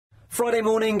Friday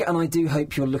morning, and I do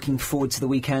hope you're looking forward to the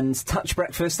weekend. Touch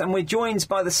breakfast, and we're joined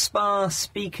by the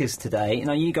SpaSpeakers today.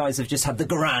 Now, you guys have just had the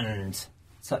grand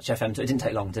Touch FM. It didn't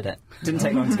take long, did it? Didn't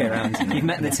take long to get around. You've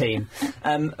met the team.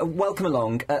 Welcome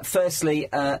along. Firstly,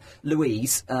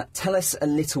 Louise, tell us a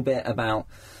little bit about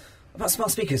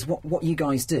SpaSpeakers. What you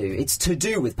guys do? It's to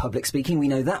do with public speaking. We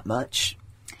know that much.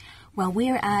 Well,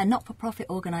 we're a not-for-profit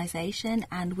organisation,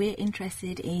 and we're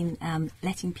interested in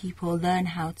letting people learn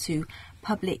how to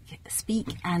public speak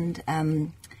and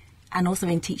also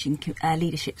in teaching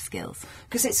leadership skills.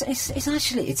 Because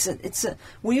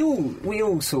we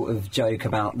all sort of joke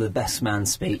about the best man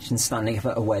speech and standing up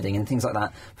at a wedding and things like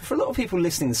that. But for a lot of people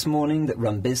listening this morning that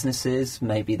run businesses,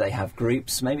 maybe they have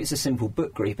groups, maybe it's a simple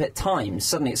book group. At times,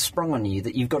 suddenly it's sprung on you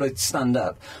that you've got to stand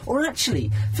up. Or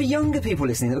actually, for younger people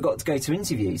listening that have got to go to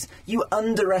interviews, you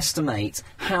underestimate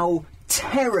how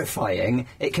terrifying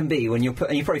it can be when you're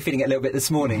probably feeling it a little bit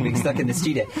this morning being stuck in the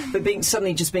studio, but being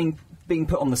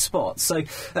put on the spot. So,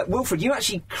 Wilfred, you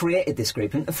actually created this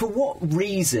group, and for what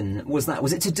reason was that?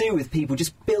 Was it to do with people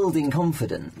just building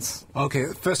confidence? Okay,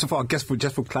 first of all, I guess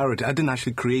just for clarity, I didn't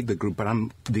actually create the group, but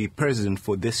I'm the president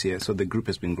for this year, so the group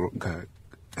has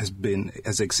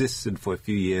existed for a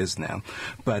few years now.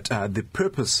 But the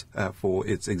purpose for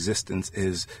its existence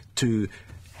is to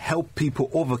help people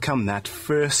overcome that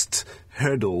first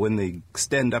hurdle when they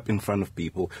stand up in front of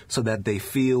people, so that they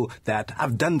feel that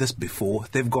I've done this before.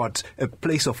 They've got a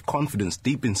place of confidence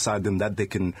deep inside them that they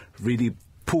can really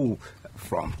pull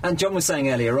from. And John was saying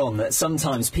earlier on that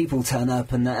sometimes people turn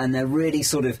up and they're really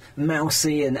sort of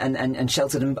mousy and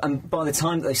sheltered, and by the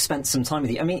time that they've spent some time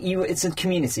with you, I mean, it's a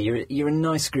community, you're a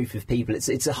nice group of people,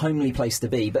 it's a homely place to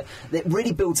be, but it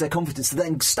really builds their confidence to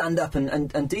then stand up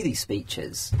and do these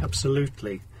speeches.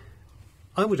 Absolutely.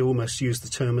 I would almost use the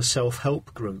term a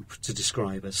self-help group to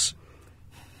describe us.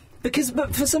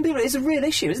 But for some people, it's a real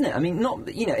issue, isn't it? I mean,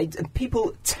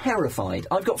 people terrified.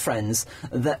 I've got friends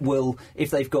that will,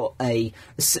 if they've got I've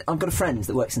got a friend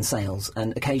that works in sales,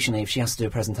 and occasionally if she has to do a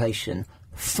presentation,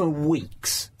 for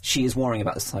weeks she is worrying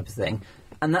about this type of thing.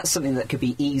 And that's something that could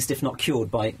be eased, if not cured,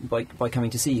 by coming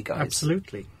to see you guys.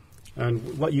 Absolutely.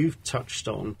 And what you've touched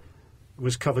on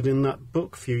was covered in that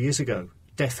book a few years ago.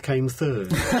 Death came third.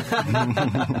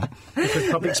 Because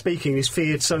public speaking is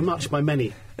feared so much by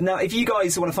many. Now, if you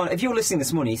guys want to find, if you're listening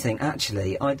this morning, you think,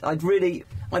 actually, I'd really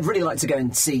like to go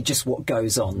and see just what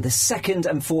goes on. The second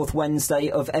and fourth Wednesday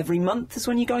of every month is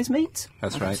when you guys meet.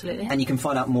 That's right. Absolutely. And you can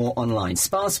find out more online.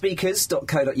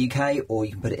 SpaSpeakers.co.uk, or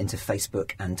you can put it into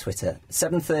Facebook and Twitter.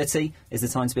 7:30 is the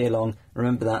time to be along.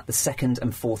 Remember that, the second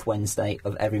and fourth Wednesday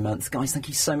of every month. Guys, thank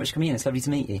you so much for coming in. It's lovely to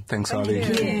meet you. Thanks, Ollie.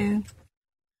 Thank you.